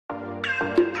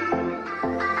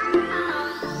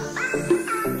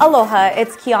Aloha,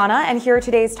 it's Kiana, and here are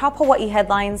today's top Hawaii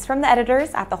headlines from the editors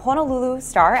at the Honolulu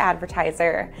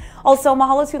Star-Advertiser. Also,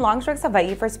 mahalo to Longs Drugs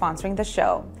Hawaii for sponsoring the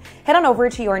show. Head on over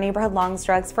to your neighborhood Longs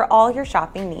Drugs for all your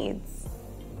shopping needs.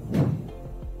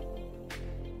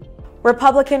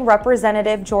 Republican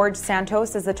Representative George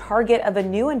Santos is the target of a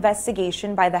new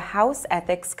investigation by the House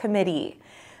Ethics Committee.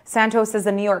 Santos is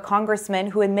a New York congressman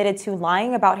who admitted to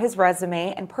lying about his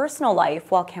resume and personal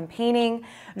life while campaigning,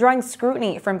 drawing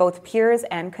scrutiny from both peers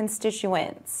and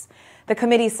constituents. The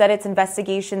committee said its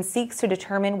investigation seeks to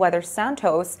determine whether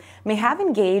Santos may have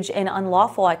engaged in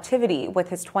unlawful activity with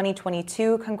his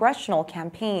 2022 congressional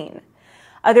campaign.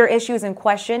 Other issues in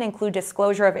question include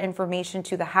disclosure of information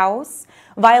to the House,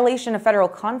 violation of federal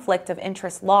conflict of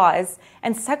interest laws,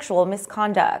 and sexual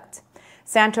misconduct.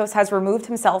 Santos has removed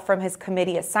himself from his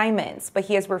committee assignments, but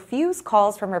he has refused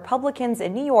calls from Republicans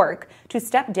in New York to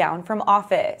step down from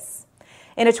office.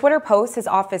 In a Twitter post, his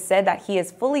office said that he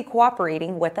is fully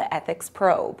cooperating with the ethics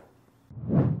probe.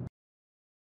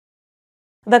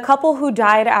 The couple who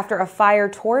died after a fire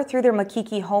tore through their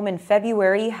Makiki home in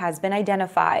February has been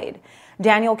identified.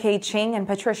 Daniel K. Ching and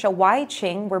Patricia Y.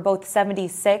 Ching were both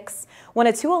 76 when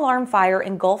a two-alarm fire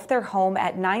engulfed their home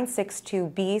at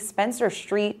 962B Spencer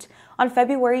Street on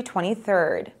February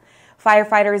 23rd.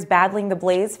 Firefighters battling the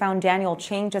blaze found Daniel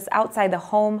Ching just outside the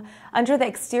home under the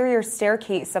exterior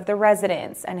staircase of the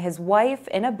residence and his wife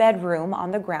in a bedroom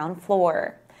on the ground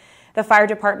floor. The fire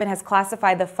department has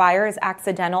classified the fire as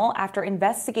accidental after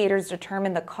investigators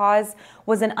determined the cause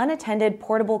was an unattended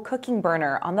portable cooking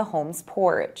burner on the home's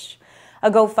porch. A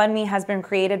GoFundMe has been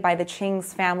created by the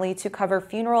Ching's family to cover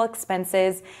funeral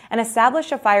expenses and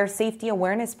establish a fire safety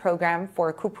awareness program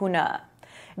for kupuna.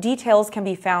 Details can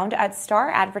be found at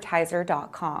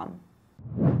staradvertiser.com.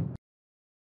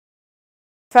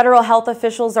 Federal health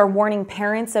officials are warning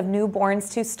parents of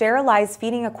newborns to sterilize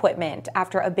feeding equipment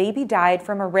after a baby died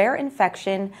from a rare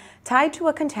infection tied to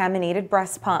a contaminated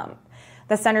breast pump.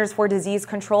 The Centers for Disease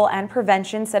Control and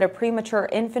Prevention said a premature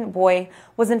infant boy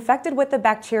was infected with the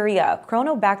bacteria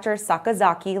Chronobacter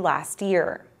sakazaki last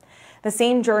year. The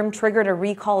same germ triggered a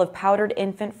recall of powdered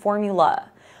infant formula.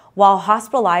 While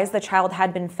hospitalized, the child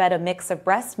had been fed a mix of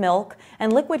breast milk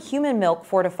and liquid human milk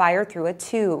fortifier through a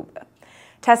tube.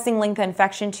 Testing linked the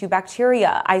infection to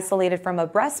bacteria isolated from a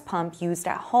breast pump used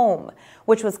at home,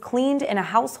 which was cleaned in a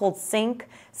household sink,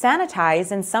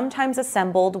 sanitized, and sometimes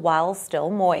assembled while still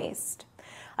moist.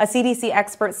 A CDC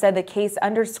expert said the case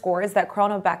underscores that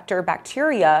Chronobacter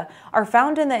bacteria are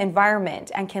found in the environment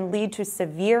and can lead to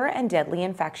severe and deadly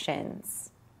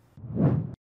infections.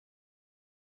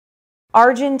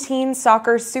 Argentine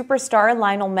soccer superstar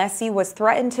Lionel Messi was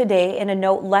threatened today in a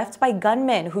note left by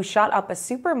gunmen who shot up a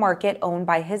supermarket owned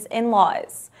by his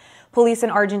in-laws. Police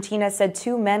in Argentina said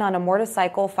two men on a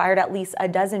motorcycle fired at least a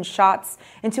dozen shots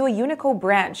into a Unico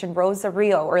branch in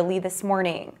Rosario early this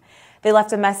morning. They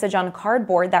left a message on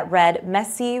cardboard that read,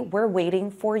 "Messi, we're waiting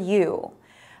for you."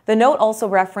 The note also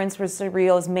referenced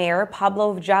Rosario's mayor,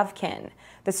 Pablo Javkin.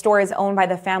 The store is owned by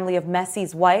the family of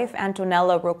Messi's wife,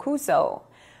 Antonella Rocuso.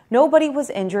 Nobody was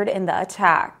injured in the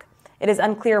attack. It is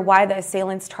unclear why the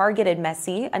assailants targeted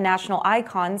Messi, a national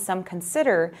icon some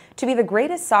consider to be the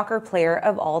greatest soccer player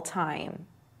of all time.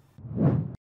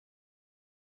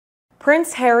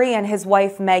 Prince Harry and his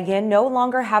wife Meghan no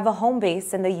longer have a home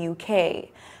base in the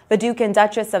UK. The Duke and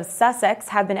Duchess of Sussex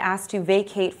have been asked to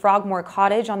vacate Frogmore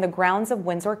Cottage on the grounds of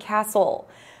Windsor Castle.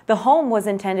 The home was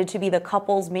intended to be the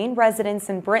couple's main residence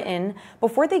in Britain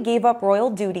before they gave up royal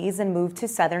duties and moved to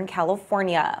Southern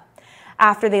California.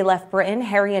 After they left Britain,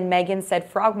 Harry and Meghan said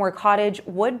Frogmore Cottage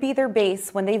would be their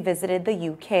base when they visited the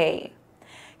UK.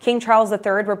 King Charles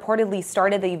III reportedly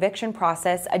started the eviction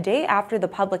process a day after the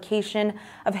publication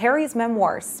of Harry's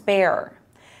memoir, Spare.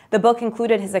 The book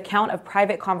included his account of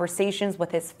private conversations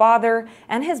with his father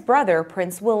and his brother,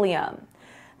 Prince William.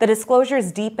 The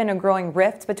disclosures deepen a growing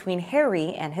rift between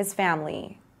Harry and his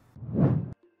family.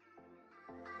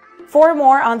 For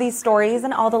more on these stories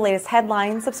and all the latest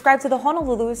headlines, subscribe to the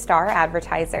Honolulu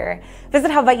Star-Advertiser.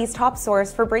 Visit Hawaii's top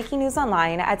source for breaking news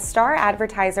online at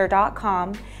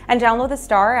staradvertiser.com and download the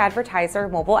Star-Advertiser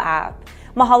mobile app.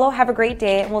 Mahalo, have a great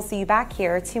day, and we'll see you back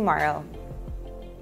here tomorrow.